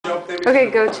Okay,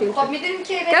 go Cheap.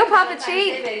 Go Papa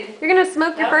Cheap. You're gonna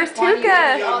smoke your first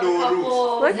hookah.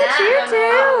 Look at you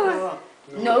two.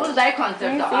 نوروز برای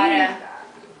کانسرت آره.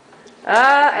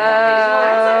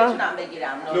 Uh-oh.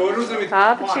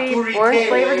 Papa Cheap, orange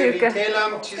flavored hookah. Do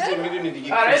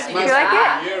you like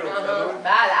it?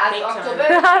 بله از اکتبر.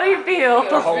 How do you feel?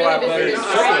 A whole lot better.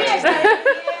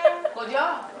 کجا؟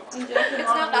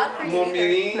 It's not bad for you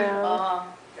either. No.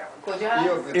 کجا؟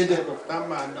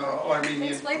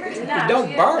 It's flavored. It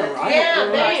don't burn, right?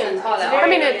 I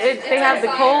mean, they have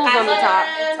the coals on the top.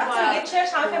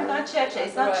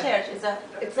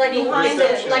 It's like behind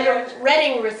it, like a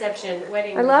wedding reception.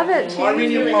 I love it.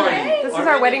 This is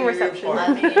our wedding reception.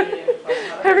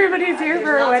 Everybody's here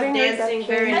for a wedding Dancing,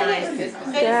 reception. very nice.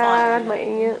 Dad, my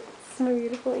aunt. It's my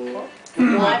beautiful aunt.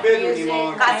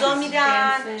 غذا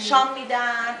میدن، شام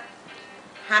میدن،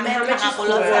 همه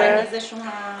تنقلات سر میزشون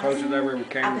هست. Closer they ever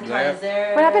came to that.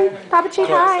 What happened? Papa Cheap,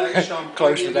 hi.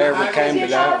 Closer they ever came to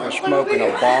that was smoking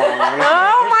a bong.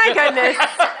 Oh my goodness.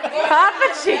 Papa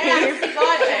Cheap.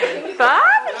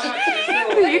 Papa Cheap.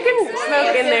 You can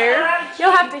smoke in there.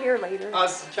 You'll have to hear later.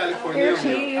 Here,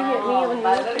 Chi, you hit me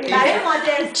on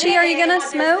the Chi, are you gonna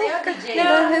smoke the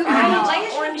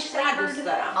hookah? orange flavor دوست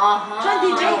دارم. چون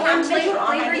دیجی هم به جور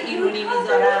آهنگ ایرانی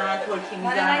میذارن، ترکی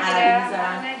میذارن، عربی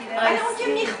میذارن. ولی اون که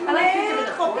میخونه،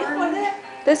 خب میخونه.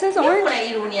 This is orange. میخونه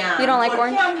ایرانی هم. You don't like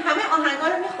orange? همه آهنگا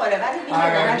رو میخوره ولی میخونه.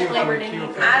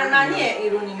 ارمنی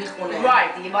ایرانی میخونه.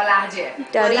 Right دیگه با لهجه.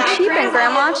 Daddy Cheap and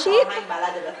Grandma Cheap.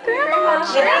 Grandma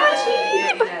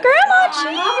Cheap. Grandma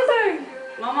Cheap.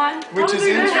 مامان. Which is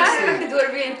interesting.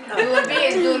 دوربین ما.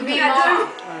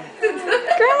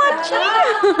 Grandma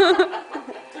Cheap.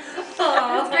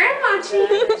 Grandma Cheap.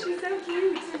 She's so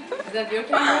cute. Is that your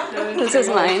camera? This is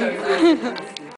mine.